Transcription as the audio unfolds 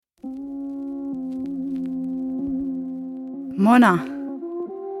Mona,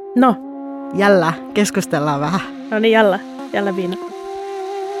 No, jällä keskustellaan vähän. no niin, jällä viina.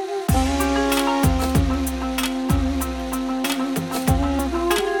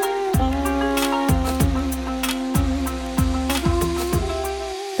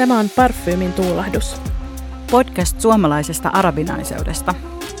 Tämä on Parfyymin tuulahdus. Podcast suomalaisesta arabinaiseudesta.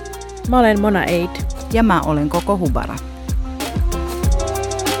 Mä olen Mona Eid. Ja mä olen Koko Hubara.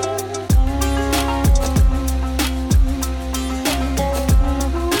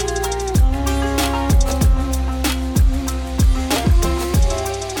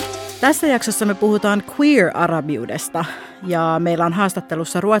 Tässä jaksossa me puhutaan queer-arabiudesta ja meillä on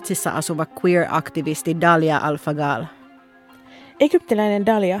haastattelussa Ruotsissa asuva queer-aktivisti Dalia Al-Fagal. Egyptiläinen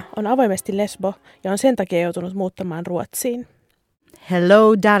Dalia on avoimesti lesbo ja on sen takia joutunut muuttamaan Ruotsiin.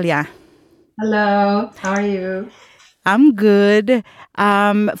 Hello Dalia. Hello, how are you? I'm good.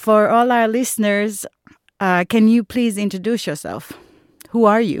 For all our listeners, can you please introduce yourself? Who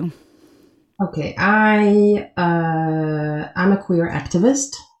are you? Okay, I'm a queer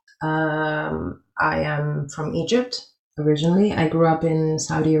activist. I am from Egypt originally. I grew up in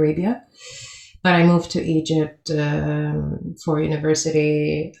Saudi Arabia, but I moved to Egypt for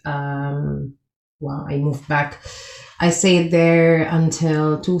university. I moved back. I stayed there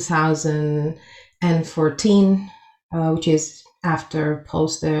until 2014, which is after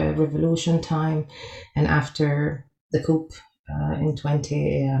post the revolution time and after the coup in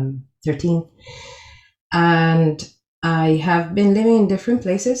 2013. And I have been living in different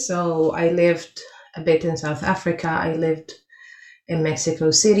places. So I lived a bit in South Africa. I lived in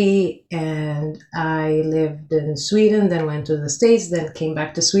Mexico City, and I lived in Sweden, then went to the States, then came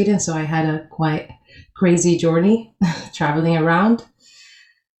back to Sweden. So I had a quite crazy journey traveling around.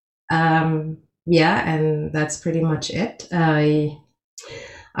 And that's pretty much it. I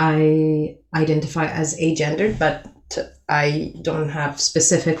identify as agendered, but I don't have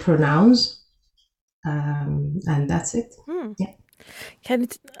specific pronouns. And that's it. Yeah. Can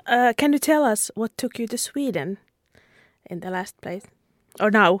you tell us what took you to Sweden in the last place,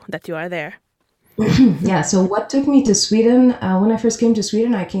 or now that you are there? Yeah. So what took me to Sweden? When I first came to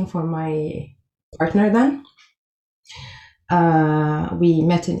Sweden, I came for my partner. Then we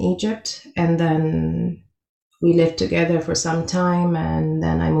met in Egypt, and then we lived together for some time, and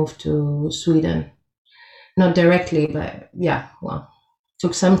then I moved to Sweden. Not directly, but yeah. Well.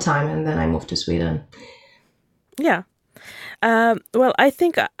 Took some time, and then I moved to Sweden. Yeah. Well, I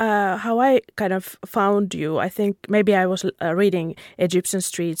think how I kind of found you, I think maybe I was reading Egyptian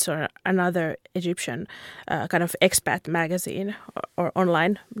Streets or another Egyptian kind of expat magazine or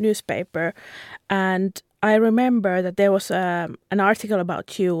online newspaper. And I remember that there was an article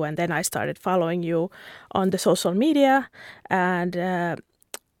about you, and then I started following you on the social media, and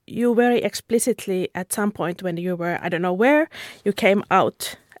you very explicitly at some point when you were, I don't know where, you came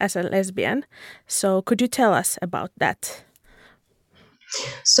out as a lesbian. So could you tell us about that?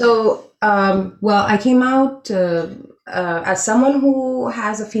 So, I came out as someone who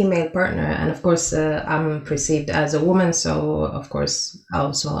has a female partner, and of course I'm perceived as a woman, so of course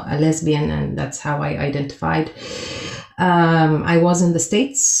also a lesbian, and that's how I identified. I was in the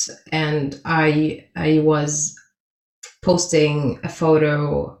States, and I was posting a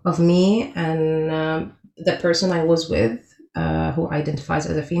photo of me and the person I was with, who identifies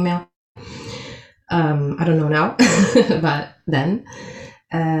as a female. I don't know now, but then.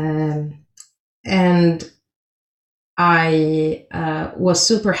 And I was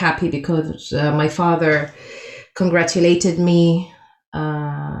super happy because my father congratulated me,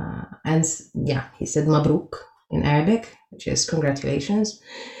 and he said Mabruk in Arabic, which is congratulations.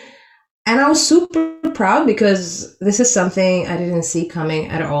 And I was super proud because this is something I didn't see coming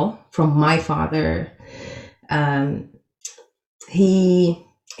at all from my father. He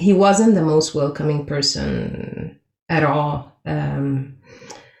wasn't the most welcoming person at all. And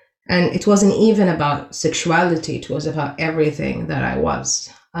it wasn't even about sexuality. It was about everything that I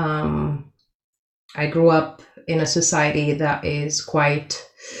was. I grew up in a society that is quite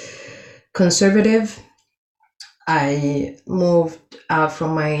conservative. I moved out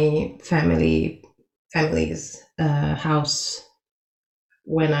from my family's house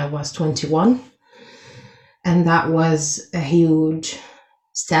when I was 21. And that was a huge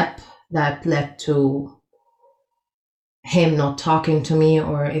step that led to him not talking to me,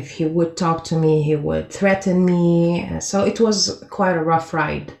 or if he would talk to me, he would threaten me. So it was quite a rough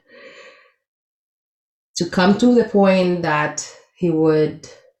ride to come to the point that he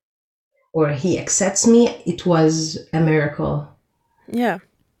accepts me. It was a miracle. Yeah.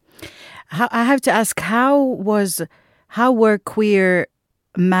 I have to ask, how were queer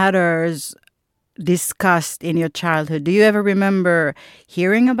matters discussed in your childhood? Do you ever remember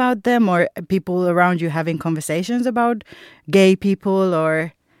hearing about them or people around you having conversations about gay people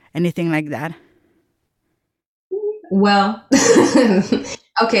or anything like that? Well,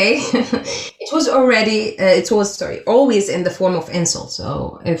 okay. It was always in the form of insult.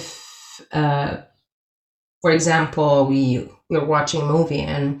 So if, for example, we were watching a movie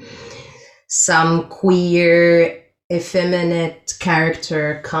and some queer, effeminate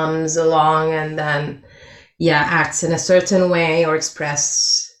character comes along and then, acts in a certain way or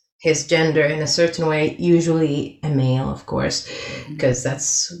express his gender in a certain way, usually a male, of course, because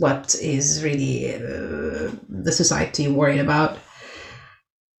that's what is really the society worried about.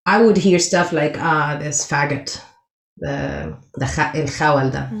 I would hear stuff like, this faggot, el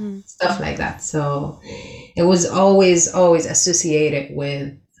khawalda, stuff like that. So it was always associated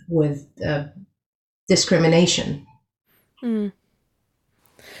with discrimination.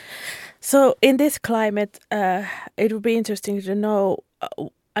 So in this climate, it would be interesting to know,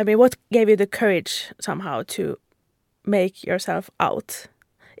 what gave you the courage somehow to make yourself out,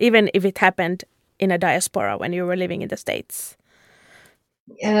 even if it happened in a diaspora when you were living in the States?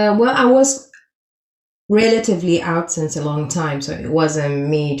 Well, I was relatively out since a long time, so it wasn't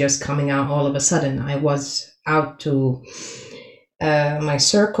me just coming out all of a sudden. I was out to my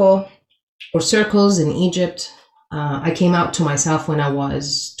circle or circles in Egypt. I came out to myself when I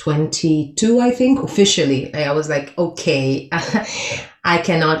was 22, I think, officially. I was like, okay, I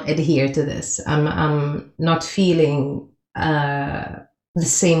cannot adhere to this. I'm not feeling the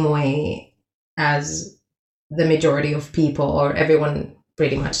same way as the majority of people or everyone.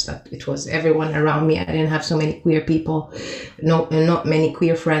 Pretty much that it was everyone around me. I didn't have so many queer people, not many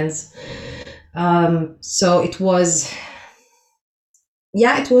queer friends. So it was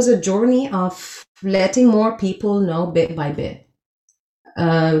a journey of letting more people know bit by bit.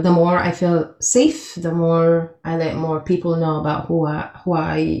 The more I feel safe, the more I let more people know about who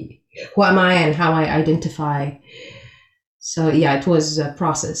am I and how I identify. So it was a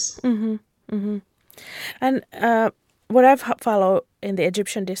process. Mm-hmm. Mm-hmm. And what I've followed in the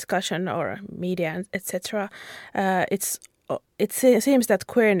Egyptian discussion or media, etc., it seems that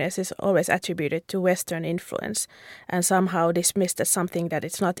queerness is always attributed to Western influence and somehow dismissed as something that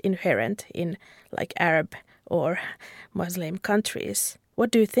it's not inherent in like Arab or Muslim countries.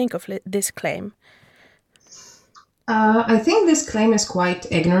 What do you think of this claim? I think this claim is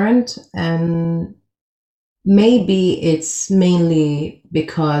quite ignorant, and maybe it's mainly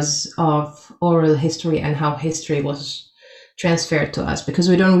because of oral history and how history was transferred to us, because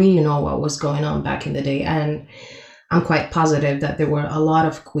we don't really know what was going on back in the day. And I'm quite positive that there were a lot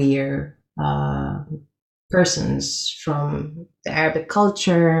of queer persons from the Arabic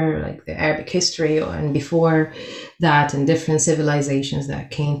culture, like the Arabic history, and before that, in different civilizations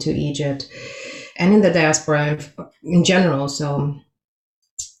that came to Egypt and in the diaspora in general. So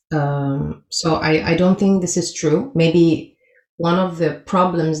I don't think this is true. Maybe one of the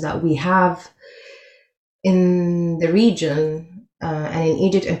problems that we have in the region and in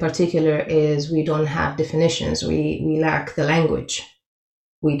Egypt in particular is we don't have definitions. We lack the language.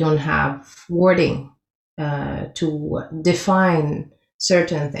 We don't have wording to define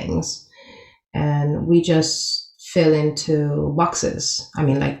certain things, and we just fill into boxes. I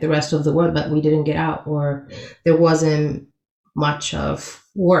mean, like the rest of the world, but we didn't get out, or there wasn't much of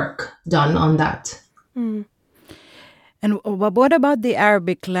work done on that. And what about the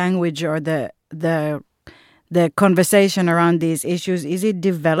Arabic language or the conversation around these issues? Is it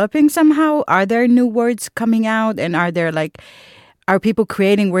developing somehow? Are there new words coming out, and are people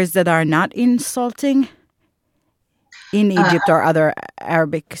creating words that are not insulting in Egypt or other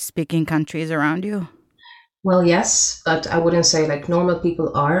Arabic speaking countries around you? Well, yes, but I wouldn't say like normal people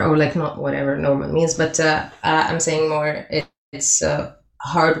are, or like not whatever normal means, but I'm saying more it's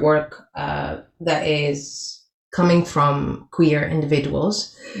hard work that is coming from queer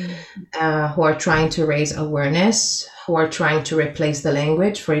individuals who are trying to raise awareness, who are trying to replace the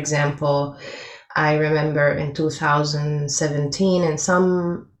language. For example, I remember in 2017 in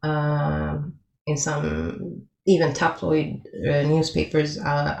some even tabloid newspapers,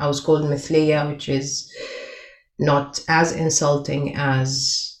 I was called Mithliya, which is not as insulting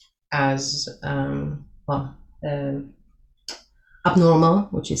as abnormal,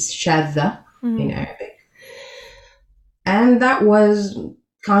 which is shadha in Arabic. And that was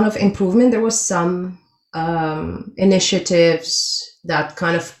kind of improvement. There was some initiatives that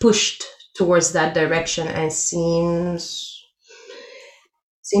kind of pushed towards that direction, and seems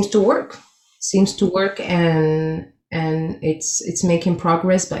to work. And it's making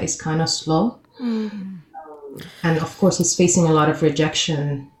progress, but it's kind of slow. And of course, it's facing a lot of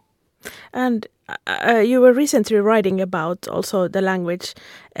rejection And you were recently writing about also the language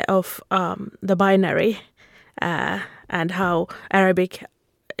of the binary and how Arabic,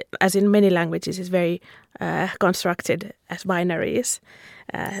 as in many languages, is very constructed as binaries,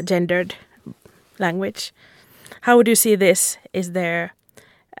 gendered language. How would you see this? Is there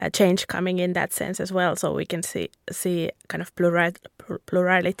a change coming in that sense as well? So we can see kind of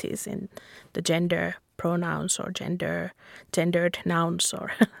pluralities in the gender pronouns or gendered nouns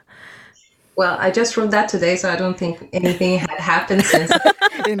or... Well, I just wrote that today, so I don't think anything had happened since.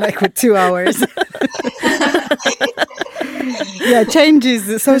 In like with 2 hours. Yeah,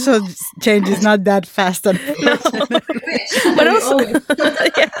 social change is not that fast. No. But also,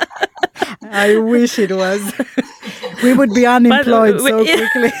 yeah. I wish it was. We would be unemployed so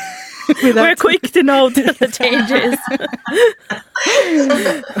quickly. We're quick to note the changes.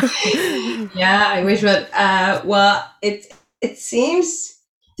 Yeah, I wish, but well, it seems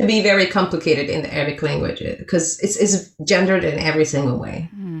to be very complicated in the Arabic language because it's gendered in every single way,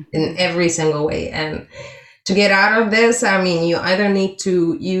 and to get out of this, I mean, you either need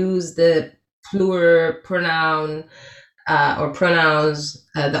to use the plural pronoun or pronouns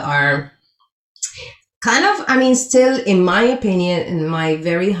that are kind of, I mean, still, in my opinion, in my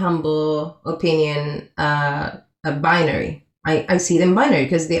very humble opinion, a binary. I see them binary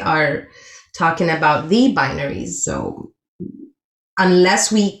because they are talking about the binaries. So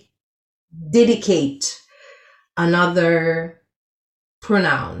unless we dedicate another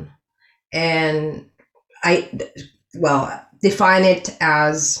pronoun and define it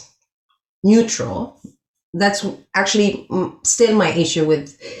as neutral, that's actually still my issue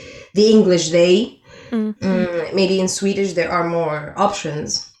with the English they. Maybe in Swedish there are more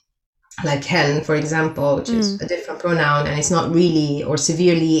options, like hen, for example, which is a different pronoun, and it's not really or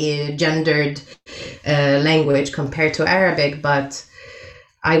severely gendered language compared to Arabic. But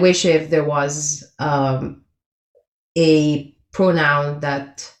I wish if there was a pronoun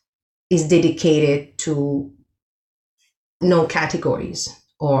that is dedicated to no categories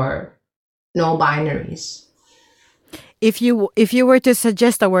or no binaries. If you were to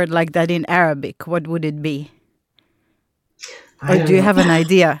suggest a word like that in Arabic, what would it be? Or do you have an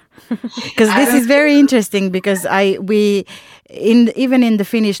idea? Because this is very interesting because even in the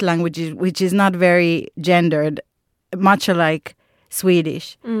Finnish language, which is not very gendered, much like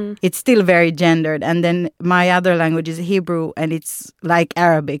Swedish, it's still very gendered. And then my other language is Hebrew, and it's like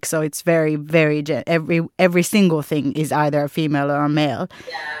Arabic, so it's very, very every single thing is either a female or a male.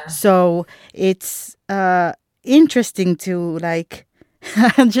 Yeah. So it's interesting to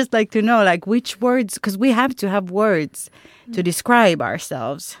I'd just like to know which words, because we have to have words to describe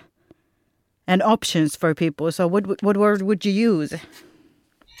ourselves and options for people. So what word would you use?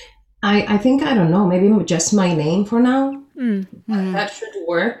 I think, I don't know, maybe just my name for now. That should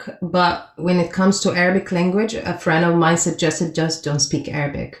work. But when it comes to Arabic language, a friend of mine suggested just don't speak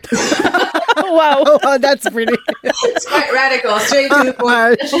Arabic. Wow. Oh, that's pretty. It's quite radical, straight to the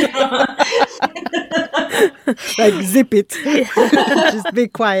point. Zip it. Just be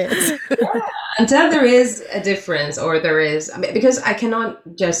quiet. Yeah. Until there is a difference, or there is, because I cannot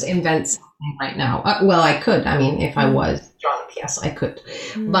just invent something right now. Well, I could. I mean, if I was drunk, yes, I could.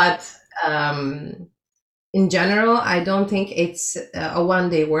 But in general, I don't think it's a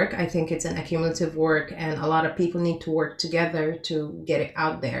one-day work. I think it's an accumulative work, and a lot of people need to work together to get it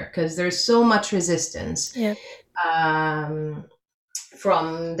out there, because there's so much resistance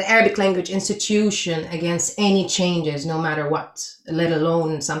from the Arabic language institution against any changes, no matter what, let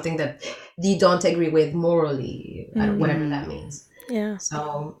alone something that you don't agree with morally, whatever that means. Yeah.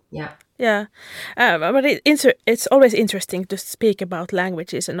 So, yeah. Yeah, but it's always interesting to speak about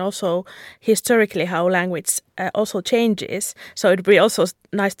languages, and also historically how language also changes. So it'd be also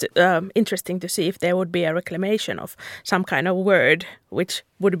nice to interesting to see if there would be a reclamation of some kind of word which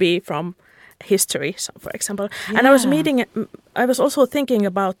would be from history, so for example. Yeah. And I was also thinking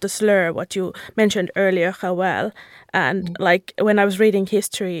about the slur, what you mentioned earlier, Hawel. And when I was reading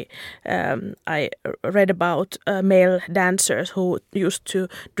history, I read about male dancers who used to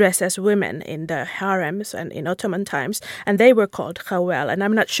dress as women in the harems and in Ottoman times, and they were called Hawel. And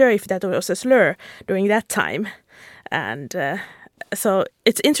I'm not sure if that was a slur during that time. And so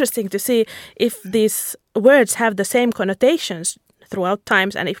it's interesting to see if these words have the same connotations throughout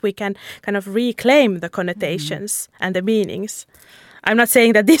times, and if we can kind of reclaim the connotations and the meanings. I'm not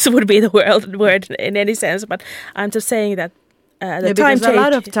saying that this would be the word in any sense, but I'm just saying that the time change. A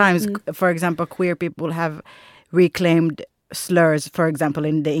lot of times, for example, queer people have reclaimed slurs, for example,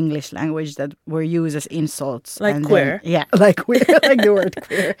 in the English language that were used as insults. Like and queer. Yeah, like queer, like the word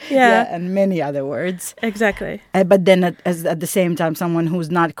queer. Yeah. And many other words. Exactly. But then at the same time, someone who's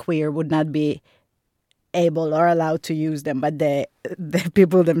not queer would not be able or allowed to use them, but the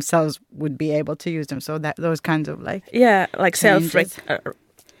people themselves would be able to use them. So that those kinds of like like changes.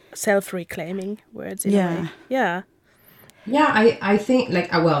 self-reclaiming words in a Yeah. way. Yeah. Yeah, I think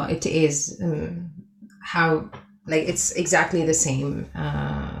like well, it is how like it's exactly the same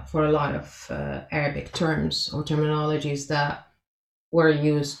for a lot of Arabic terms or terminologies that were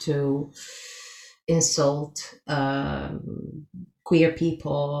used to insult queer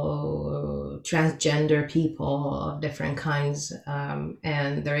people, transgender people of different kinds,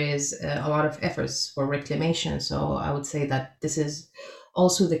 and there is a lot of efforts for reclamation. So I would say that this is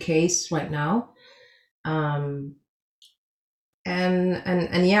also the case right now. And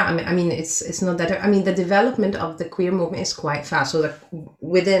yeah, I mean it's not that, I mean the development of the queer movement is quite fast, so that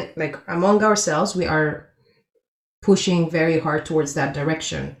within, like, among ourselves, we are pushing very hard towards that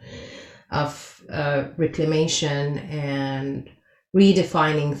direction of reclamation and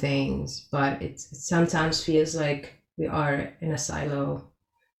redefining things, but it sometimes feels like we are in a silo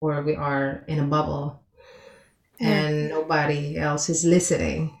or we are in a bubble and nobody else is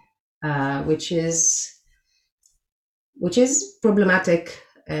listening, which is problematic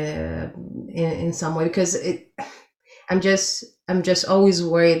in some way, because I'm just always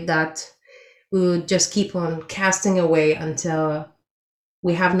worried that we would just keep on casting away until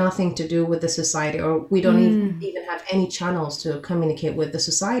we have nothing to do with the society, or we don't even have any channels to communicate with the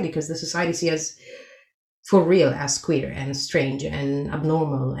society, because the society sees us for real as queer and strange and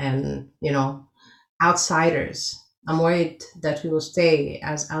abnormal and, outsiders. I'm worried that we will stay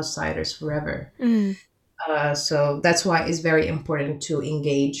as outsiders forever. So that's why it's very important to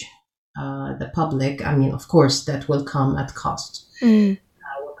engage the public. I mean, of course, that will come at cost. Will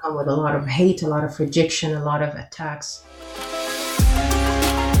come with a lot of hate, a lot of rejection, a lot of attacks.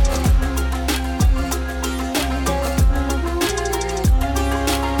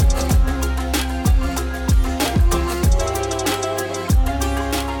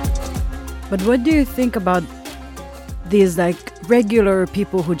 But what do you think about these like regular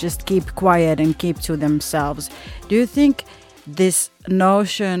people who just keep quiet and keep to themselves? Do you think this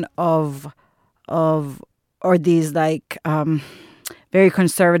notion of or these like very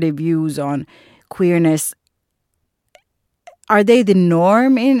conservative views on queerness, are they the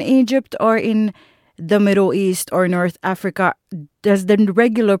norm in Egypt or in the Middle East or North Africa? Does the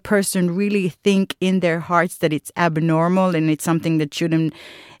regular person really think in their hearts that it's abnormal and it's something that shouldn't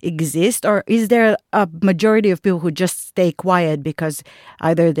exist? Or is there a majority of people who just stay quiet because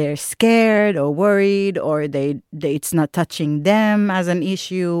either they're scared or worried, or they it's not touching them as an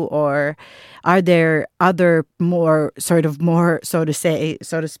issue? Or are there other more, so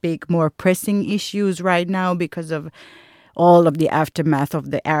to speak, more pressing issues right now because of all of the aftermath of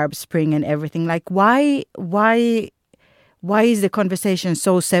the Arab Spring and everything? Like, why is the conversation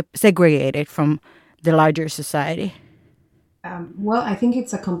so segregated from the larger society? Well, I think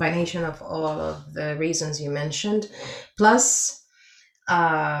it's a combination of all of the reasons you mentioned. Plus,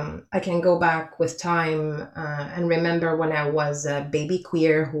 I can go back with time and remember when I was a baby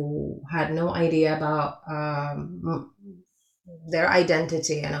queer who had no idea about their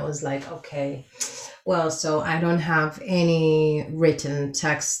identity. And I was like, okay, well, so I don't have any written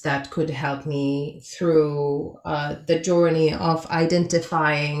text that could help me through the journey of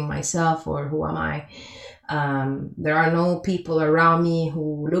identifying myself, or who am I. There are no people around me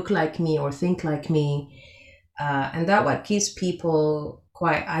who look like me or think like me. And that what keeps people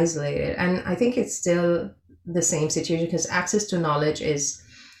quite isolated. And I think it's still the same situation, because access to knowledge is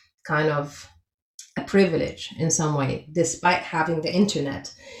kind of a privilege in some way, despite having the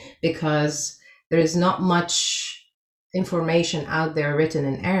internet, because there is not much information out there written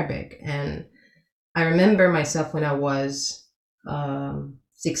in Arabic. And I remember myself when I was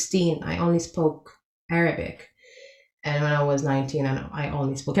 16, I only spoke Arabic. And when I was 19, I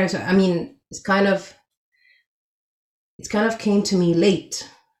only spoke Arabic. So, I mean, it's kind of came to me late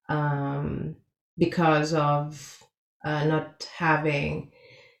because of not having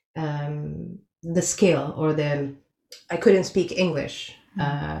the skill, or I couldn't speak English.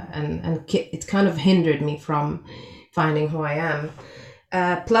 And it kind of hindered me from finding who I am.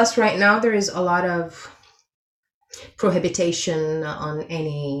 Plus, right now, there is a lot of prohibition on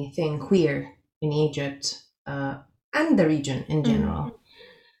anything queer in Egypt and the region in general.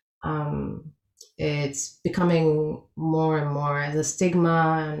 It's becoming more and more as a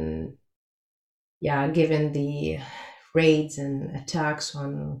stigma, and given the raids and attacks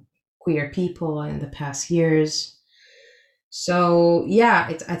on queer people in the past years, So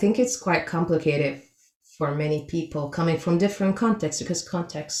yeah, I think it's quite complicated for many people coming from different contexts, because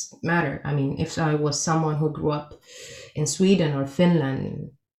contexts matter. I mean, if I was someone who grew up in Sweden or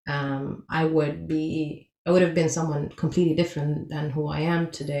Finland, I would have been someone completely different than who I am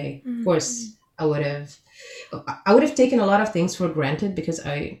today. Of course, I would have taken a lot of things for granted, because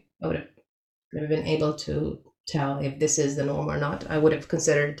I would have never been able to tell if this is the norm or not. I would have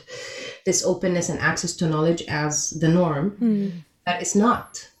considered this openness and access to knowledge as the norm. That is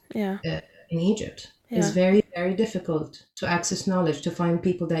not. Yeah. In Egypt. It's Yeah. very, very difficult to access knowledge, to find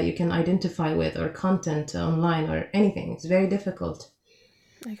people that you can identify with, or content online or anything. It's very difficult.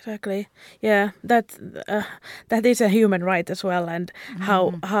 Exactly. Yeah, that is a human right as well, and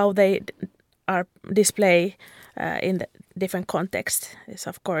how they are display in the different contexts is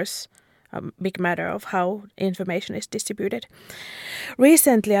of course a big matter of how information is distributed.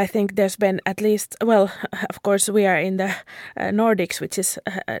 Recently, I think there's been at least, well, of course, we are in the Nordics, which is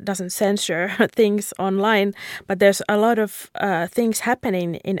doesn't censure things online, but there's a lot of things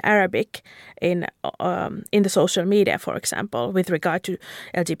happening in Arabic in the social media, for example, with regard to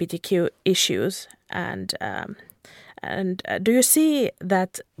LGBTQ issues. And do you see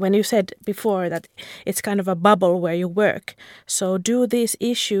that when you said before that it's kind of a bubble where you work? So do these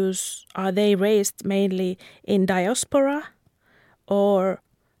issues, are they raised mainly in diaspora, or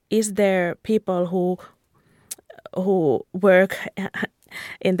is there people who work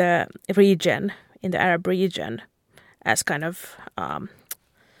in the region, in the Arab region, as kind of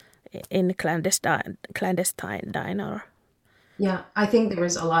in clandestine or? Yeah, I think there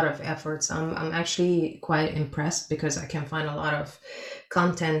is a lot of efforts. I'm actually quite impressed, because I can find a lot of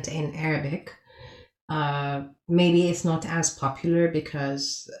content in Arabic. Maybe it's not as popular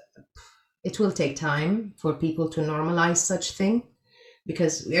because it will take time for people to normalize such thing,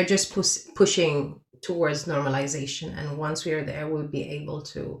 because we are just pushing towards normalization, and once we are there, we'll be able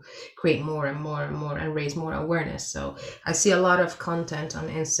to create more and more and more and raise more awareness. So I see a lot of content on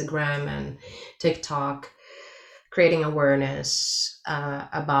Instagram and TikTok creating awareness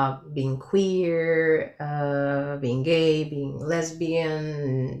about being queer, being gay, being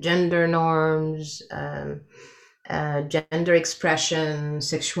lesbian, gender norms, gender expression,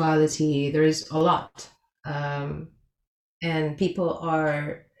 sexuality. There is a lot. And people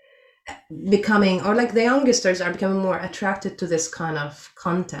are becoming, or like the youngsters are becoming more attracted to this kind of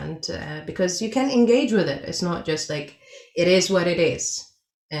content, because you can engage with it. It's not just like it is what it is,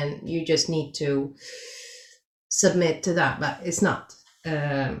 and you just need to submit to that, but it's not.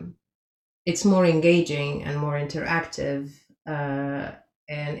 It's more engaging and more interactive, and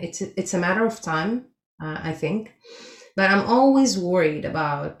it's a matter of time, I think. But I'm always worried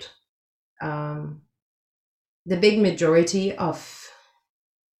about the big majority of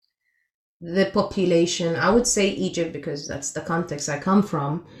the population, I would say Egypt, because that's the context I come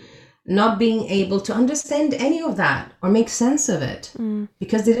from, not being able to understand any of that or make sense of it,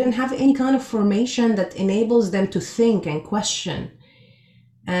 because they didn't have any kind of formation that enables them to think and question.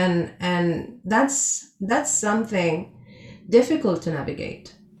 And that's something difficult to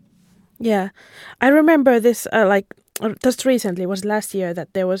navigate. Yeah, I remember this just recently, was last year,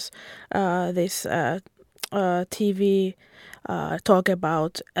 that there was this TV talk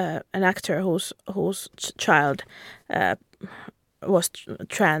about an actor whose child was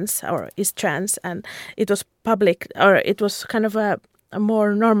trans or is trans, and it was public, or it was kind of a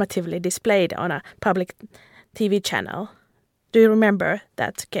more normatively displayed on a public TV channel. Do you remember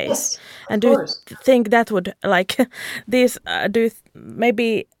that case? Yes, and do you think that would like this?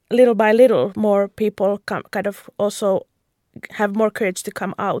 Maybe little by little more people kind of also have more courage to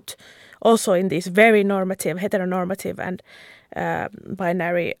come out, also in these very normative, heteronormative, and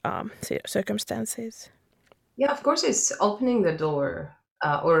binary circumstances? Yeah, of course, it's opening the door,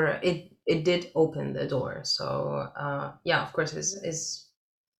 or it did open the door. So yeah, of course,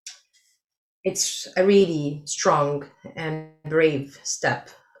 it's a really strong and brave step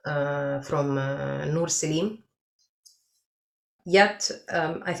from Noor Salim. Yet,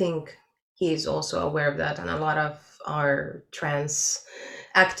 I think he is also aware of that, and a lot of our trans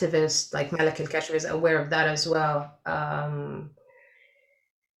activists, like Malak El-Kashfi, is aware of that as well.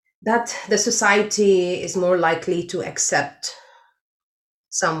 That the society is more likely to accept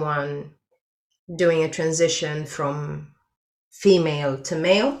someone doing a transition from female to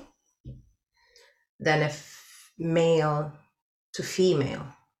male than a male to female,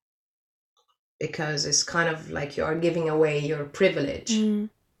 because it's kind of like you are giving away your privilege and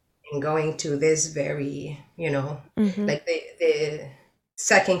going to this very, like the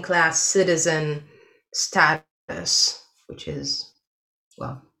second class citizen status, which is,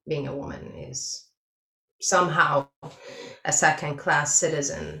 well, being a woman is somehow a second-class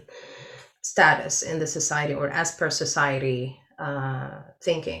citizen status in the society, or as per society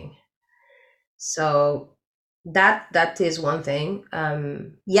thinking. So that is one thing.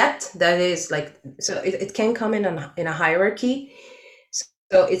 Yet that is like, so it can come in a hierarchy.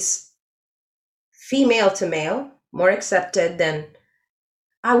 So it's female to male more accepted than,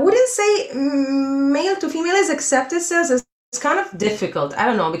 I wouldn't say male to female is accepted. So it's kind of difficult. I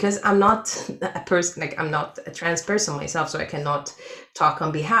don't know, because I'm not a person, like I'm not a trans person myself, so I cannot talk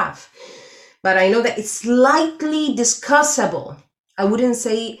on behalf. But I know that it's slightly discussable. I wouldn't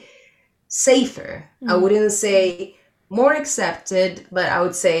say safer. I wouldn't say more accepted, but I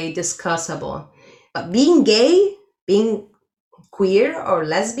would say discussable. But being gay, being queer or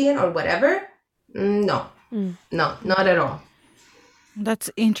lesbian or whatever, no, not at all.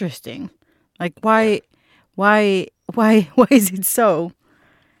 That's interesting. Like, why is it so?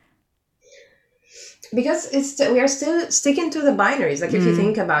 Because we are still sticking to the binaries. Like if you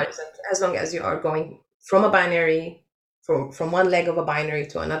think about it, like, as long as you are going from a binary, from one leg of a binary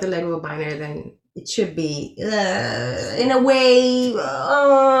to another leg of a binary, then it should be in a way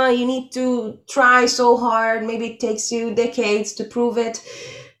you need to try so hard. Maybe it takes you decades to prove it,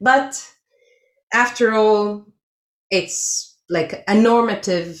 but after all, it's like a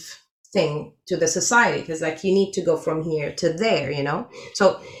normative thing to the society, because like you need to go from here to there, you know.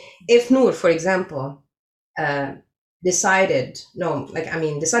 So if Noor, for example, decided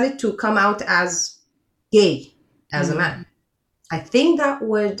to come out as gay, as a man, I think that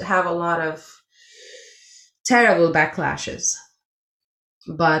would have a lot of terrible backlashes.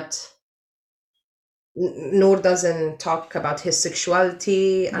 But Noor doesn't talk about his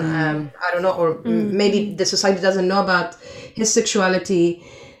sexuality, and I don't know, or maybe the society doesn't know about his sexuality,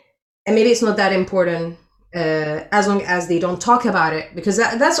 and maybe it's not that important as long as they don't talk about it, because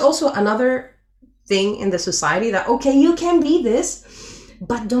that's also another thing in the society, that okay, you can be this,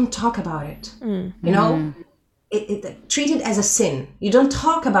 but don't talk about it. You know, it treat it as a sin. You don't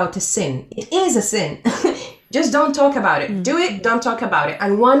talk about a sin. It is a sin. Just don't talk about it. Do it, don't talk about it.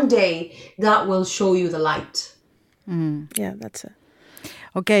 And one day God will show you the light. Yeah, that's it.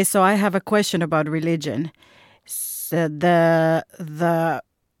 Okay, so I have a question about religion. So the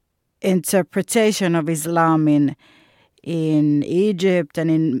interpretation of Islam in Egypt and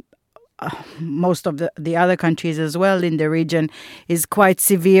in most of the other countries as well in the region is quite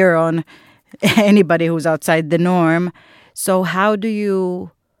severe on anybody who's outside the norm. So how do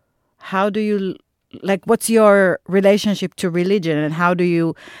you like, what's your relationship to religion, and how do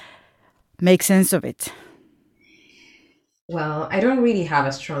you make sense of it? Well, I don't really have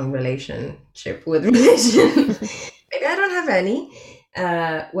a strong relationship with religion. Maybe I don't have any.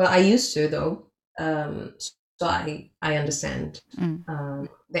 Well, I used to, though. So I understand the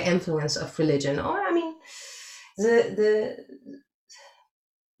influence of religion, or I mean, the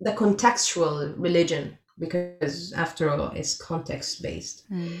contextual religion, because after all, it's context based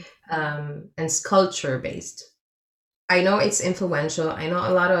and it's culture based. I know it's influential. I know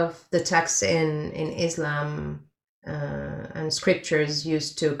a lot of the texts in Islam and scriptures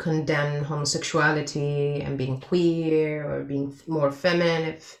used to condemn homosexuality and being queer, or being more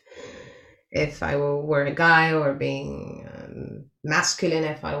feminine if I were a guy, or being masculine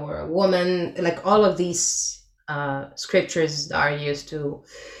if I were a woman. Like all of these scriptures are used to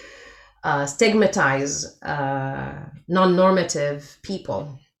stigmatize non-normative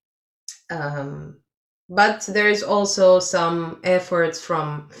people. But there is also some efforts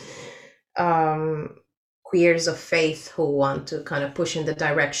from queers of faith who want to kind of push in the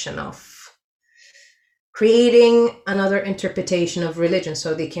direction of creating another interpretation of religion,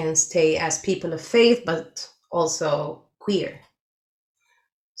 so they can stay as people of faith but also queer.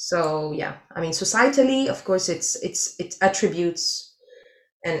 So yeah, I mean, societally, of course, it attributes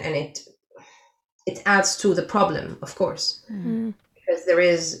and it adds to the problem, of course, because there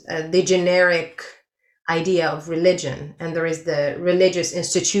is the generic idea of religion, and there is the religious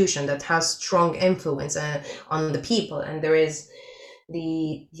institution that has strong influence on the people, and there is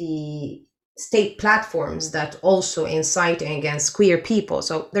the state platforms that also inciting against queer people.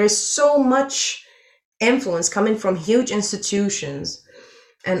 So there's so much influence coming from huge institutions,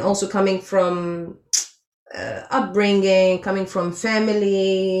 and also coming from upbringing, coming from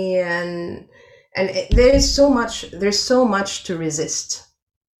family, and there's so much to resist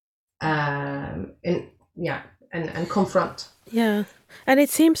and confront. Yeah. And it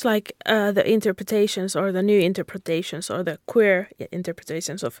seems like the interpretations, or the new interpretations, or the queer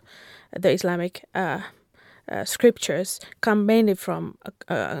interpretations of the Islamic scriptures come mainly from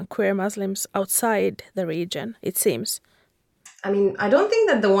queer Muslims outside the region, it seems. I mean, I don't think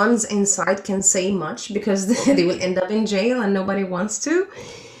that the ones inside can say much because they will end up in jail and nobody wants to.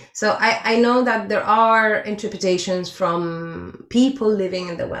 So I know that there are interpretations from people living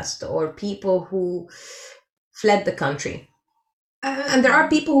in the West or people who fled the country. And there are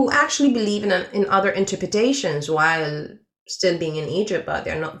people who actually believe in other interpretations while still being in Egypt, but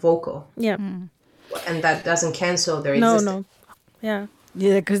they're not vocal. Yeah. And that doesn't cancel their No, existence. no. Yeah.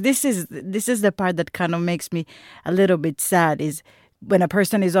 Yeah, because this is the part that kind of makes me a little bit sad, is when a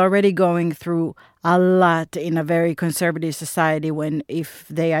person is already going through a lot in a very conservative society, when if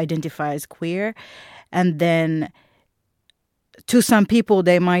they identify as queer, and then to some people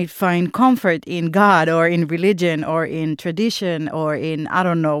they might find comfort in God or in religion or in tradition or in, I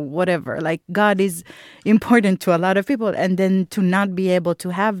don't know, whatever. Like, God is important to a lot of people, and then to not be able to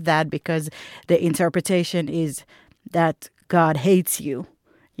have that because the interpretation is that God hates you,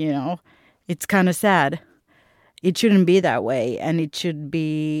 it's kind of sad. It shouldn't be that way. And it should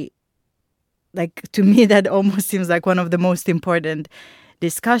be, like, to me, that almost seems like one of the most important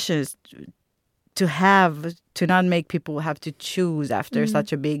discussions to have, to not make people have to choose after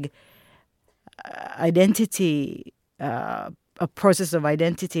such a big identity, a process of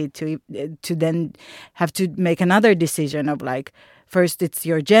identity, to then have to make another decision of, like, first it's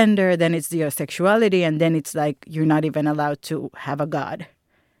your gender, then it's your sexuality, and then it's like you're not even allowed to have a God,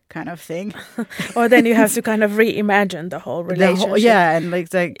 kind of thing. Or then you have to kind of reimagine the whole relationship. And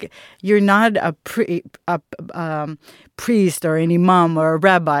like you're not a priest or an imam or a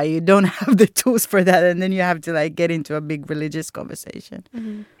rabbi. You don't have the tools for that, and then you have to, like, get into a big religious conversation.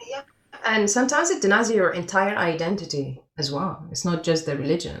 Yeah. And sometimes it denies your entire identity as well. It's not just the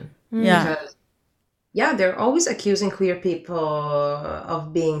religion. Yeah. Because, they're always accusing queer people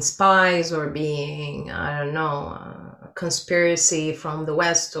of being spies or being, I don't know, conspiracy from the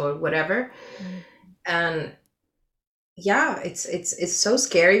West or whatever. And it's so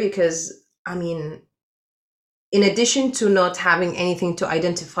scary because, I mean, in addition to not having anything to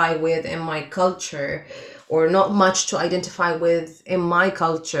identify with in my culture, or not much to identify with in my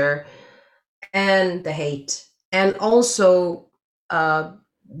culture, and the hate, and also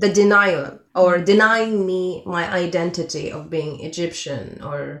the denial or denying me my identity of being Egyptian,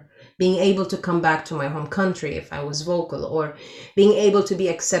 or being able to come back to my home country if I was vocal, or being able to be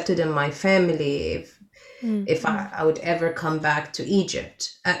accepted in my family if I would ever come back to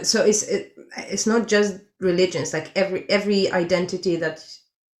Egypt. So it's not just religion. It's like every identity that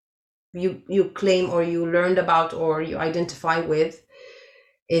you claim or you learned about or you identify with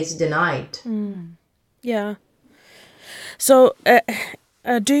is denied. Yeah. So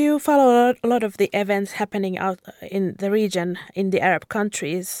do you follow a lot of the events happening out in the region, in the Arab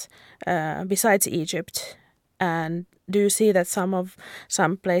countries, besides Egypt? And do you see that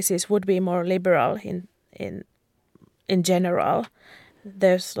some places would be more liberal in general?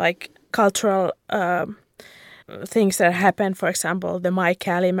 There's, like, cultural things that happen, for example, the My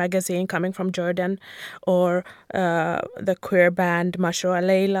Cali magazine coming from Jordan, or the queer band Mashroa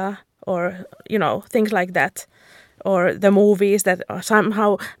Leila, or, things like that. Or the movies that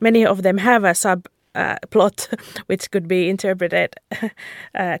somehow many of them have a plot which could be interpreted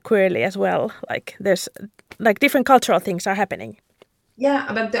queerly as well. Like, there's, like, different cultural things are happening.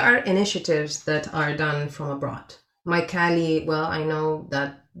 Yeah, but there are initiatives that are done from abroad. My Cali, well, I know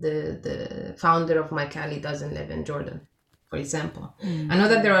that the founder of My Cali doesn't live in Jordan, for example. I know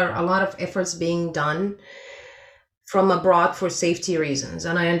that there are a lot of efforts being done from abroad for safety reasons,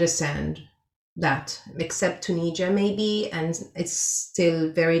 and I understand that, except Tunisia maybe, and it's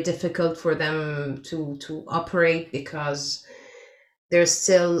still very difficult for them to operate because there's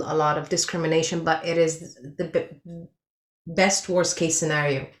still a lot of discrimination, but it is the best worst case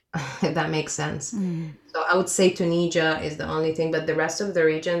scenario, if that makes sense. So I would say Tunisia is the only thing, but the rest of the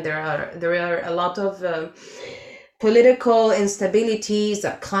region, there are a lot of political instabilities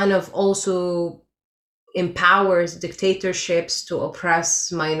that kind of also empowers dictatorships to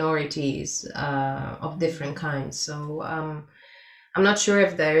oppress minorities of different kinds. So I'm not sure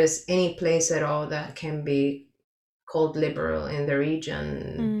if there is any place at all that can be called liberal in the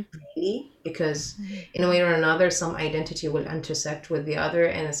region, really, because in a way or another, some identity will intersect with the other,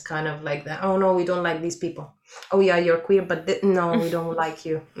 and it's kind of like that. Oh no, we don't like these people. Oh yeah, you're queer, but no, we don't like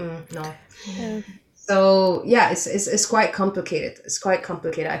you. No. Yeah. So yeah, it's quite complicated. It's quite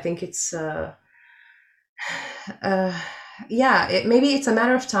complicated. I think it's maybe it's a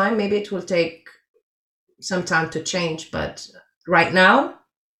matter of time. Maybe it will take some time to change, but right now,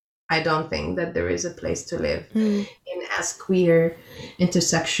 I don't think that there is a place to live in as queer,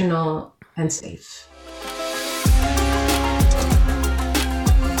 intersectional, and safe.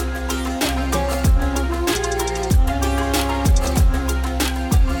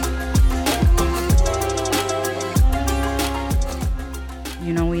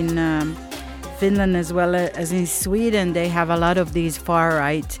 Finland as well as in Sweden, they have a lot of these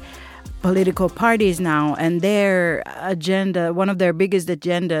far-right political parties now, and their agenda, one of their biggest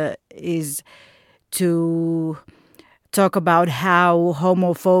agenda, is to talk about how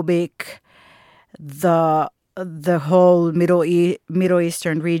homophobic the whole Middle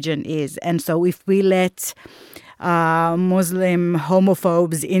Eastern region is. And so if we let Muslim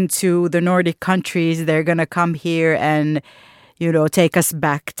homophobes into the Nordic countries, they're going to come here and, take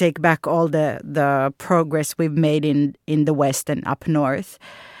back all the progress we've made in the West and up north.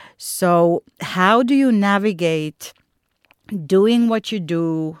 So how do you navigate doing what you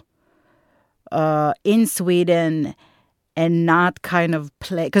do in Sweden and not kind of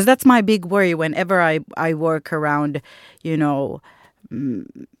play? Because that's my big worry whenever I work around,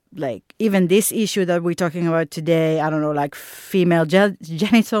 like even this issue that we're talking about today, I don't know, like female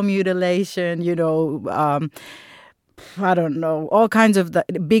genital mutilation, I don't know, all kinds of the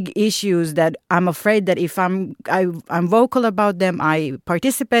big issues that I'm afraid that if I'm vocal about them, I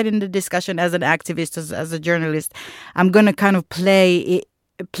participate in the discussion as an activist, as a journalist, I'm going to kind of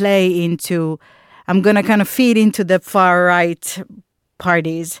I'm going to kind of feed into the far right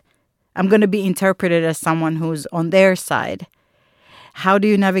parties. I'm going to be interpreted as someone who's on their side. How do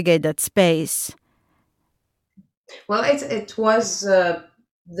you navigate that space? Well, it was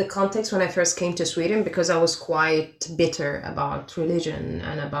the context when I first came to Sweden, because I was quite bitter about religion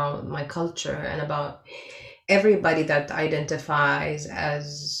and about my culture and about everybody that identifies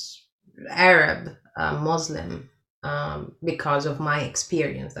as Arab, Muslim, because of my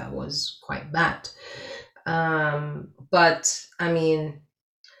experience that was quite bad. But I mean,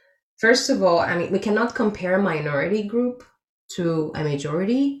 first of all, we cannot compare a minority group to a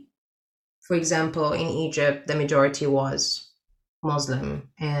majority. For example, in Egypt, the majority was Muslim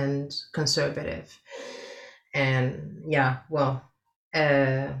and conservative, and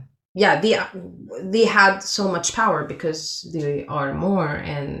they had so much power because they are more,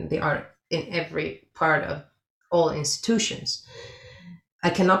 and they are in every part of all institutions. I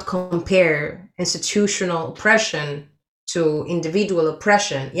cannot compare institutional oppression to individual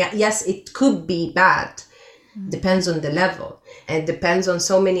oppression. Yes, it could be bad. Depends on the level, and it depends on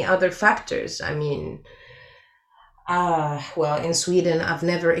so many other factors. In Sweden, I've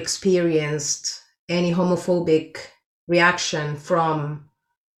never experienced any homophobic reaction from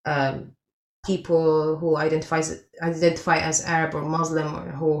people who identify as Arab or Muslim,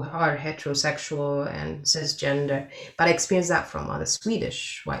 or who are heterosexual and cisgender. But I experienced that from other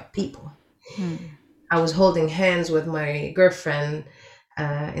Swedish white people. I was holding hands with my girlfriend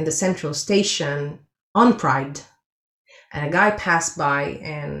in the central station on Pride, and a guy passed by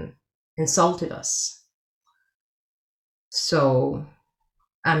and insulted us. So,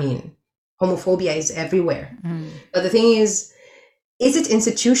 homophobia is everywhere. But the thing is it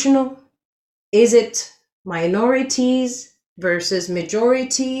institutional? Is it minorities versus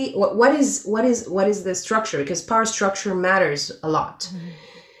majority? What is the structure? Because power structure matters a lot.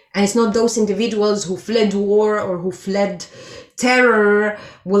 And it's not those individuals who fled war or who fled terror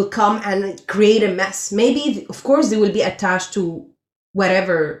will come and create a mess. Maybe, of course, they will be attached to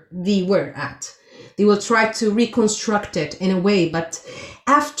wherever they were at. They will try to reconstruct it in a way, but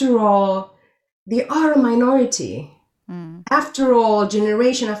after all, they are a minority. After all,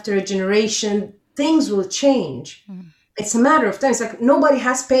 generation after generation, things will change. It's a matter of time. It's like nobody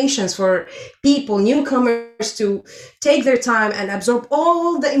has patience for people, newcomers, to take their time and absorb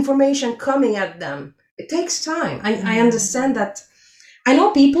all the information coming at them. It takes time. I understand that. I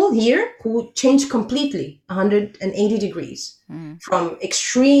know people here who change completely 180 degrees from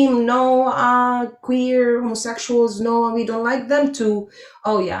extreme, no, queer, homosexuals, no, we don't like them, to,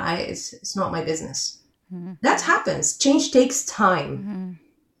 it's not my business. That happens. Change takes time.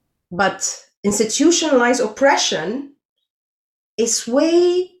 But institutionalized oppression is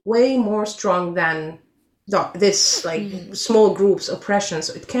way, way more strong than this small groups oppression.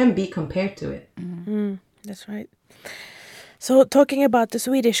 So it can be compared to it. That's right. So talking about the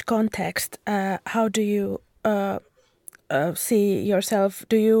Swedish context, how do you see yourself?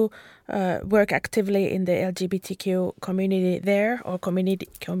 Do you work actively in the LGBTQ community there, or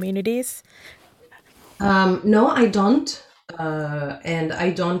communities? No, I don't. And I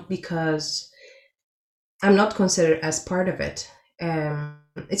don't because I'm not considered as part of it.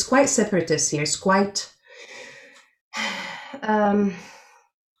 It's quite separatist here. It's quite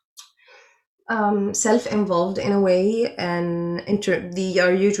self-involved in a way, and they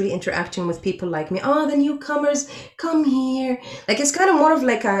are usually interacting with people like me. Oh, the newcomers, come here. Like, it's kind of more of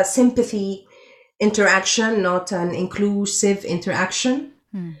like a sympathy interaction, not an inclusive interaction.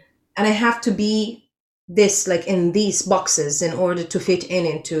 And I have to be this like in these boxes in order to fit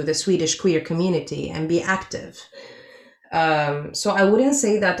into the Swedish queer community and be active. So I wouldn't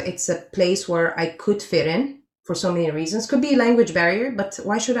say that it's a place where I could fit in for so many reasons. Could be a language barrier, but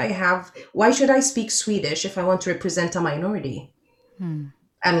why should I speak Swedish if I want to represent a minority?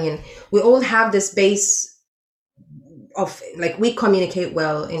 I mean, we all have this base of like, we communicate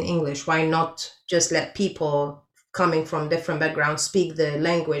well in English. Why not just let people coming from different backgrounds speak the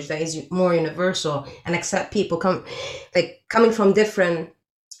language that is more universal, and accept people coming from different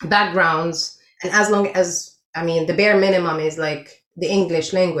backgrounds? And as long as, I mean, the bare minimum is like the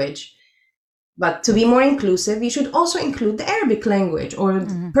English language, but to be more inclusive, you should also include the Arabic language or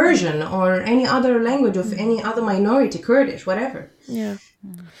Persian or any other language of any other minority, Kurdish, whatever. Yeah.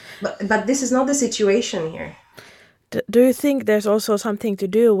 But this is not the situation here. Do you think there's also something to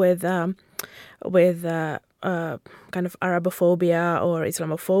do with kind of Arabophobia or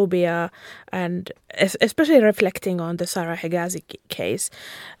Islamophobia, and especially reflecting on the Sarah Hegazi case?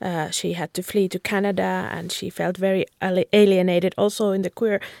 She had to flee to Canada, and she felt very alienated also in the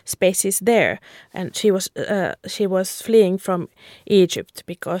queer spaces there, and she was fleeing from Egypt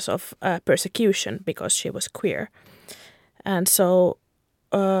because of persecution because she was queer. And so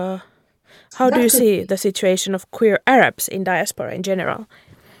how do you see the situation of queer Arabs in diaspora in general?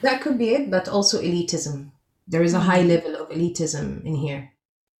 That could be it, but also elitism. There is a high level of elitism in here.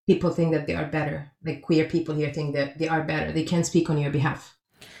 People think that they are better. Like, queer people here think that they are better. They can't speak on your behalf.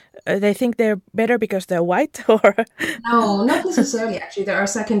 They think they're better because they're white, or? No, not necessarily. Actually, there are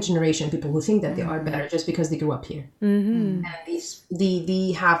second generation people who think that they are better just because they grew up here. And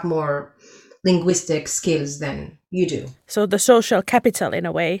they have more linguistic skills than you do. So the social capital in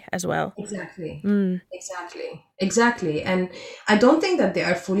a way as well. Exactly. Exactly. And I don't think that they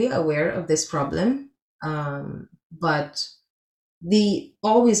are fully aware of this problem, but they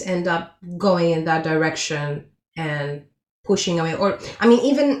always end up going in that direction and pushing away. Or, I mean,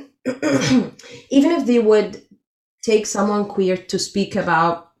 even even if they would take someone queer to speak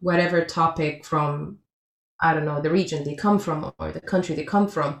about whatever topic from, I don't know, the region they come from or the country they come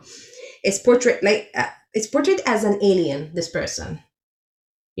from, it's portrayed as an alien, this person,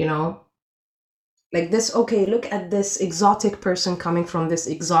 you know, like this. Okay, look at this exotic person coming from this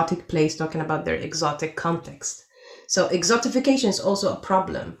exotic place, talking about their exotic context. So exotification is also a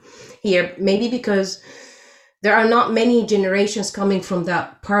problem here, maybe because there are not many generations coming from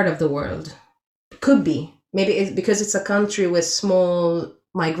that part of the world. Could be. Maybe it's because it's a country with small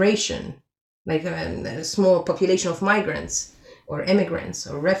migration, like a small population of migrants or immigrants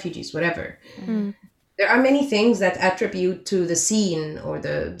or refugees, whatever. There are many things that attribute to the scene or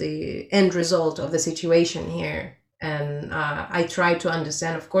the end result of the situation here. And I try to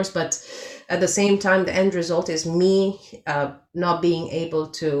understand, of course, but at the same time, the end result is me not being able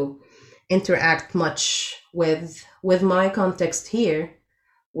to interact much with my context here,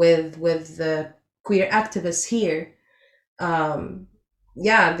 with the queer activists here. I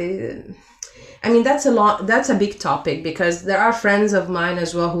mean, that's a big topic, because there are friends of mine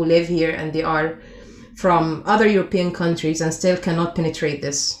as well who live here, and they are from other European countries and still cannot penetrate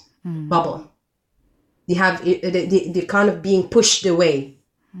this bubble. They're kind of being pushed away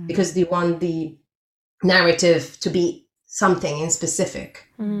because they want the narrative to be something in specific.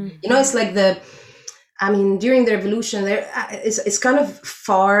 You know, it's like during the revolution, it's kind of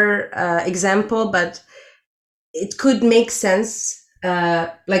far example, but it could make sense.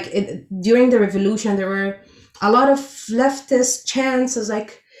 During the revolution, there were a lot of leftist chants as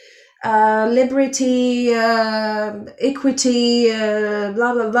like liberty, equity,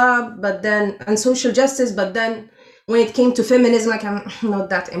 blah blah blah, but then, and social justice, but then when it came to feminism, like, I'm not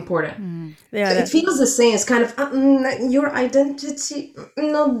that important. So it feels the same. It's kind of your identity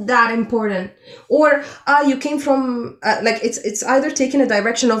not that important, or you came from it's either taking a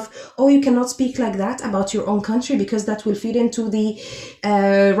direction of, oh, you cannot speak like that about your own country because that will feed into the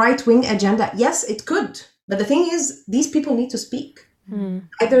right-wing agenda. Yes, it could, but the thing is, these people need to speak.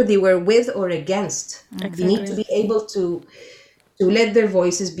 Either they were with or against. They need to be able to let their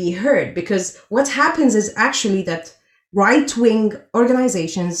voices be heard, because what happens is actually that right-wing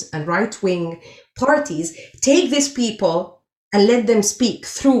organizations and right-wing parties take these people and let them speak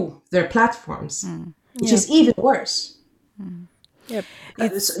through their platforms, which is even worse.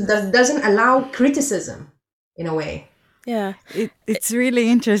 That doesn't allow criticism in a way. Yeah. It's really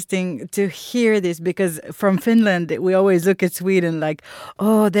interesting to hear this because from Finland, we always look at Sweden like,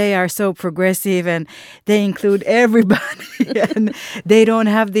 oh, they are so progressive and they include everybody and they don't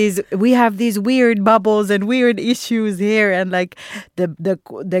have we have these weird bubbles and weird issues here. And like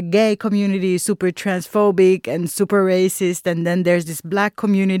the gay community is super transphobic and super racist. And then there's this black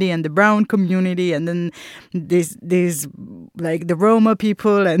community and the brown community. And then these like the Roma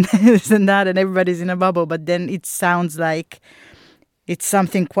people and this and that, and everybody's in a bubble. But then it sounds like it's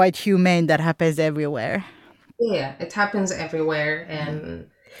something quite humane that happens everywhere. Yeah, it happens everywhere,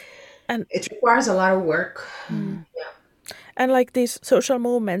 And it requires a lot of work. Yeah. and like these social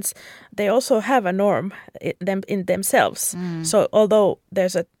movements, they also have a norm in themselves. So although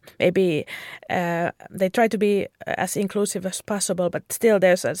there's a maybe they try to be as inclusive as possible, but still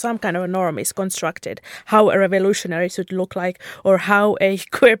there's some kind of a norm is constructed how a revolutionary should look like, or how a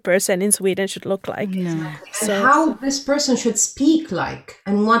queer person in Sweden should look like. And how this person should speak like,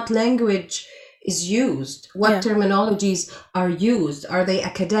 and what language is used, what terminologies are used. Are they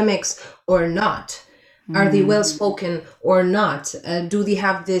academics or not? Are they well-spoken or not? Do they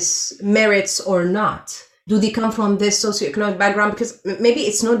have this merits or not? Do they come from this socioeconomic background? Because maybe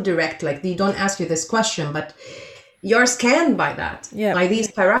it's not direct, like they don't ask you this question, but you're scanned by that, by these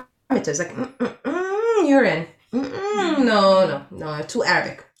parameters. Like, you're in. No, too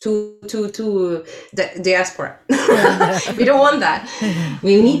Arabic, too diaspora. We don't want that.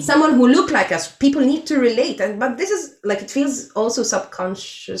 We need someone who look like us. People need to relate, but this is like, it feels also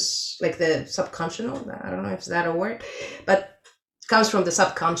subconscious, like the subconscional. I don't know if that a word, but it comes from the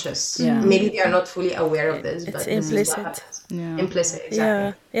subconscious. Maybe they are not fully aware of this, but it's implicit. Implicit,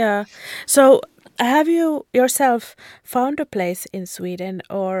 exactly. Yeah. So have you yourself found a place in Sweden,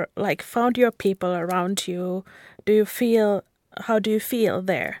 or like found your people around you? How do you feel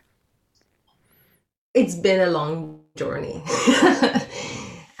there? It's been a long journey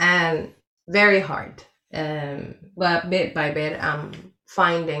and very hard. But bit by bit, I'm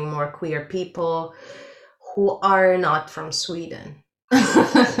finding more queer people who are not from Sweden.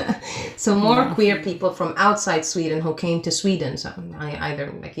 So more queer people from outside Sweden who came to Sweden. So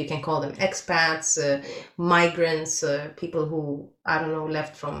either, like, you can call them expats, migrants, people who, I don't know,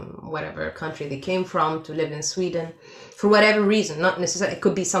 left from whatever country they came from to live in Sweden for whatever reason. Not necessarily, it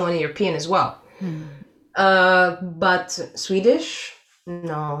could be someone European as well. But Swedish,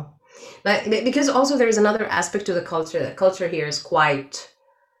 no. Like, because also there is another aspect to the culture. The culture here is quite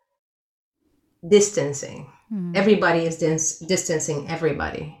distancing. Everybody is distancing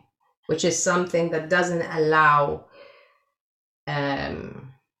everybody, which is something that doesn't allow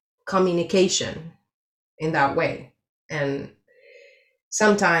communication in that way. And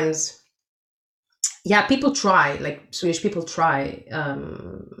sometimes, people try, like Swedish people try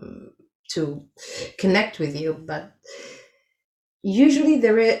to connect with you, but usually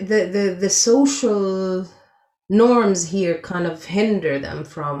the social norms here kind of hinder them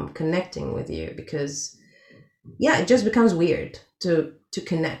from connecting with you, because it just becomes weird to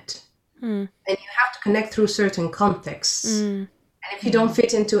connect. And you have to connect through certain contexts. And if you don't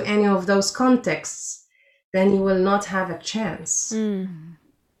fit into any of those contexts, then you will not have a chance.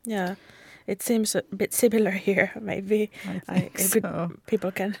 Yeah, it seems a bit similar here. Maybe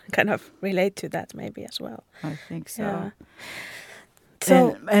people can kind of relate to that maybe as well. I think so. Yeah.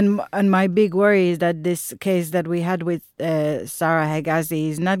 So, and my big worry is that this case that we had with Sarah Hegazi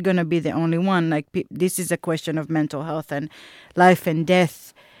is not going to be the only one. Like, this is a question of mental health and life and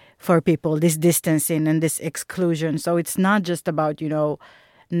death for people, this distancing and this exclusion. So it's not just about,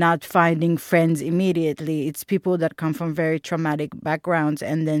 not finding friends immediately. It's people that come from very traumatic backgrounds,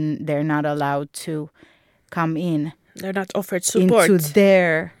 and then they're not allowed to come in. They're not offered support into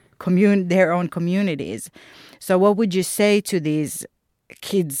their own communities. So what would you say to these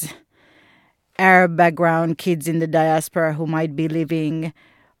kids, Arab background kids in the diaspora who might be living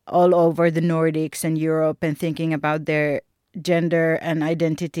all over the Nordics and Europe and thinking about their gender and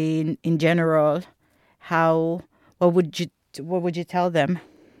identity in general? What would you tell them?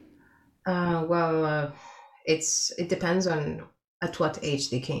 It depends on at what age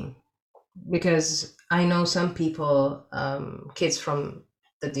they came, because I know some people, kids from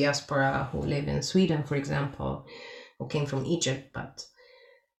the diaspora who live in Sweden, for example, who came from Egypt, but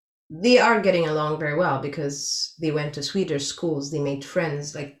they are getting along very well because they went to Swedish schools. They made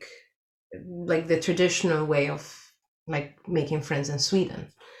friends, like the traditional way of like making friends in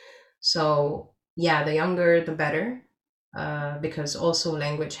Sweden. So the younger the better, because also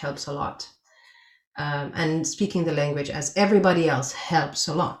language helps a lot, and speaking the language as everybody else helps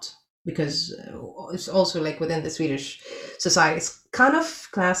a lot. because it's also like within the Swedish society, it's kind of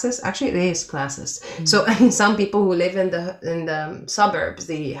classes. Actually, it is classes. So I mean, some people who live in the suburbs,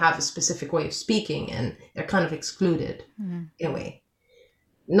 they have a specific way of speaking, and they're kind of excluded in a way.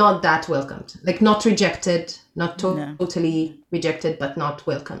 Not that welcomed, like not rejected, not totally rejected, but not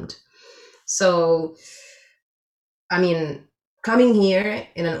welcomed. So, I mean, coming here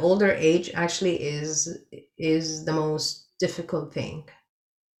in an older age actually is the most difficult thing,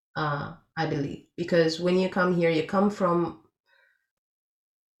 I believe, because when you come here, you come from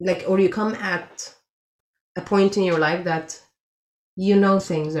or you come at a point in your life that you know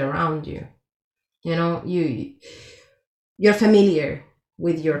things around you. You know, you're familiar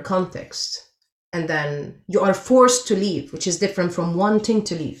with your context, and then you are forced to leave, which is different from wanting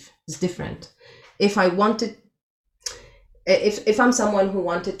to leave. It's different. If I'm someone who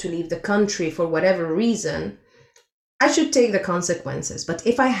wanted to leave the country for whatever reason, I should take the consequences. But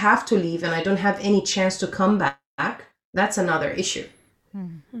if I have to leave and I don't have any chance to come back, that's another issue.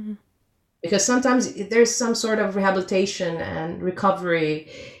 Mm-hmm. Because sometimes there's some sort of rehabilitation and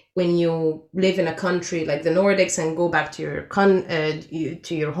recovery when you live in a country like the Nordics and go back to your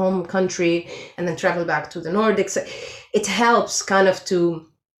home country and then travel back to the Nordics. It helps kind of to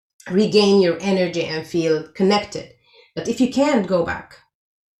regain your energy and feel connected. But if you can't go back,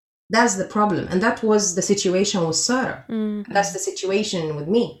 that's the problem. And that was the situation with Sarah. Mm-hmm. That's the situation with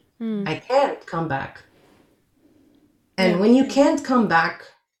me. Mm. I can't come back. And when you can't come back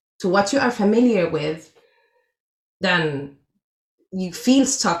to what you are familiar with, then you feel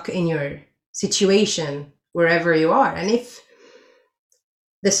stuck in your situation wherever you are. And if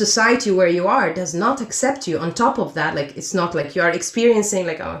the society where you are does not accept you, on top of that, like it's not like you are experiencing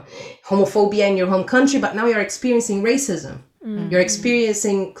like a homophobia in your home country, but now you're experiencing racism. Mm-hmm. You're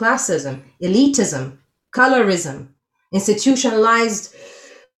experiencing classism, elitism, colorism, institutionalized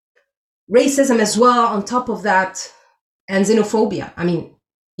racism as well on top of that, and xenophobia. I mean,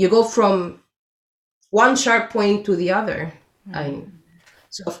 you go from one sharp point to the other.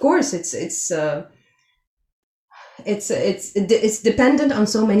 So of course it's dependent on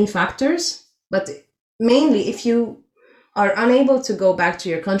so many factors, but mainly if you are unable to go back to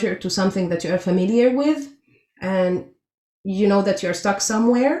your country or to something that you are familiar with, and you know that you're stuck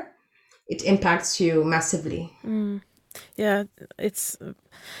somewhere, it impacts you massively. Yeah, it's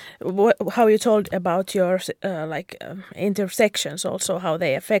how you told about your intersections, also how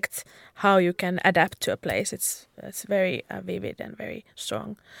they affect how you can adapt to a place. It's very vivid and very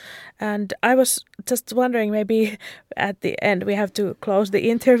strong. And I was just wondering, maybe at the end we have to close the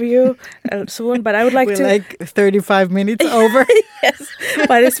interview soon, but I would like We're to like 35 minutes over. Yes,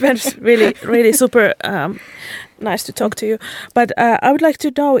 but it's been really, really super nice to talk to you. But I would like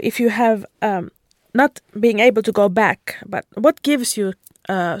to know if you have not being able to go back, but what gives you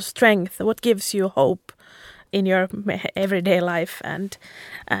strength? What gives you hope in your everyday life and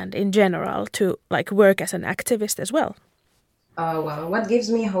in general to like work as an activist as well? Well, what gives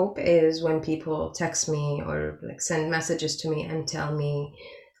me hope is when people text me or like send messages to me and tell me,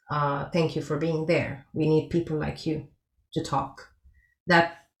 "Thank you for being there. We need people like you to talk."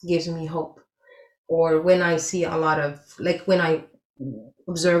 That gives me hope. Or when I see a lot of when I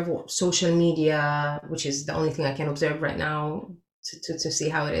observe social media, which is the only thing I can observe right now to see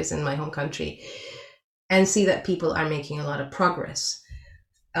how it is in my home country, and see that people are making a lot of progress.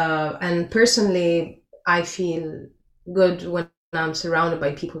 And personally, I feel good when I'm surrounded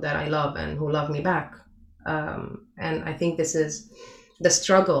by people that I love and who love me back. And I think this is the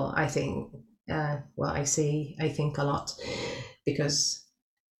struggle, I think. I think a lot, because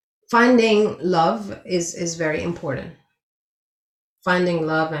finding love is very important. Finding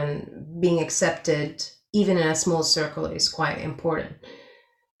love and being accepted, even in a small circle, is quite important.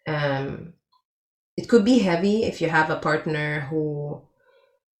 It could be heavy if you have a partner who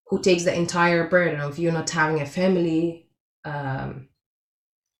takes the entire burden of you not having a family, not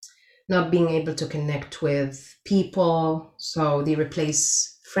being able to connect with people. So they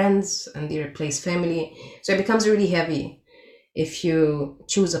replace friends and they replace family. So it becomes really heavy if you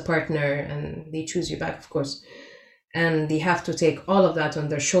choose a partner and they choose you back, of course. And they have to take all of that on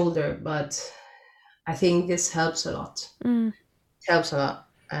their shoulder. But I think this helps a lot. It helps a lot.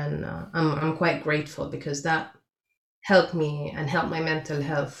 And I'm quite grateful, because that helped me and helped my mental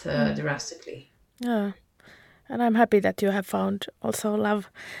health drastically. Yeah. And I'm happy that you have found also love.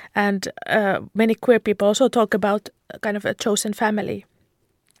 And many queer people also talk about kind of a chosen family.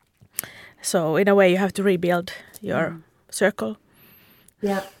 So in a way you have to rebuild your circle.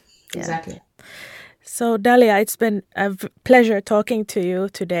 Yeah, exactly. Yeah. So Dalia, it's been a pleasure talking to you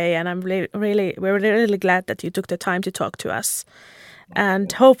today, and we're really glad that you took the time to talk to us.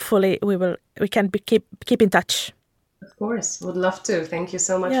 and hopefully we can keep in touch. Of course, would love to. Thank you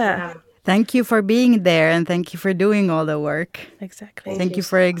so much for having me. Thank you for being there, and thank you for doing all the work. Exactly. Thank you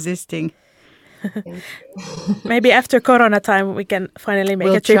for existing. Maybe after Corona time we can finally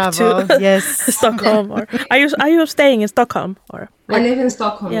make a trip travel. to Yes. Stockholm. Or are you staying in Stockholm? Or I live in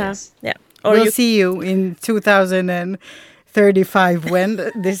Stockholm. yeah, Yes. yeah. Or we'll see you in 2035 when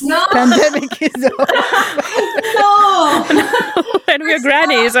this pandemic is over. No! when we're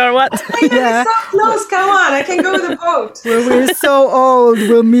grannies or what? Yeah. So close, come on, I can go with the boat. When we're so old,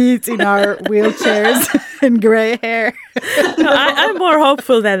 we'll meet in our wheelchairs and gray hair. No, I'm more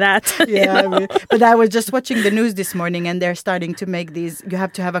hopeful than that. Yeah, but I was just watching the news this morning, and they're starting to make these. You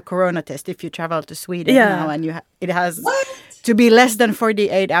have to have a corona test if you travel to Sweden now, and it has to be less than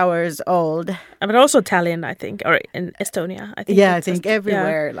 48 hours old. But also Tallinn, I think, or in Estonia. I think. Yeah, I think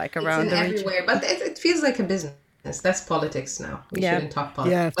everywhere, like around the region. Everywhere, but it feels like a business. That's politics now. We shouldn't talk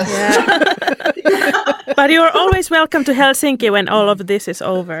politics. Yeah. But you're always welcome to Helsinki when all of this is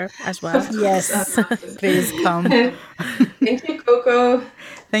over as well. Yes, please come. Thank you, Coco.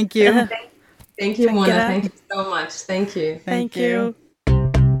 Thank you. Thank you, Mona. Thank you so much. Thank you. Thank you.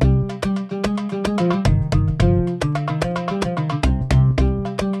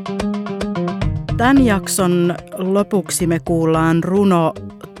 Tämän jakson lopuksi me kuullaan runo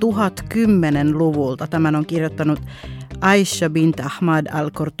 1010-luvulta. Tämän on kirjoittanut Aisha bint Ahmad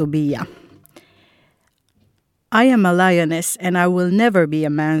al-Qurtubiyya. I am a lioness and I will never be a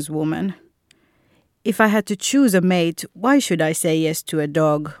man's woman. If I had to choose a mate, why should I say yes to a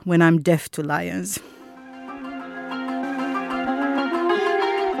dog when I'm deaf to lions?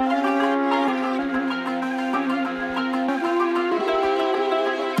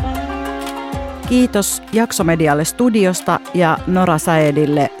 Kiitos Jaksomedialle studiosta ja Nora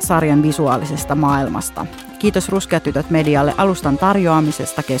Saedille sarjan visuaalisesta maailmasta. Kiitos Ruskeat Tytöt Medialle alustan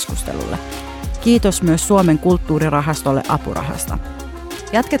tarjoamisesta keskustelulle. Kiitos myös Suomen kulttuurirahastolle apurahasta.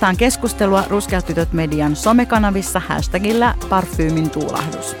 Jatketaan keskustelua Ruskeat Tytöt Median somekanavissa hashtagillä parfyymin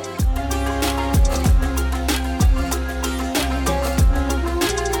tuulahdus.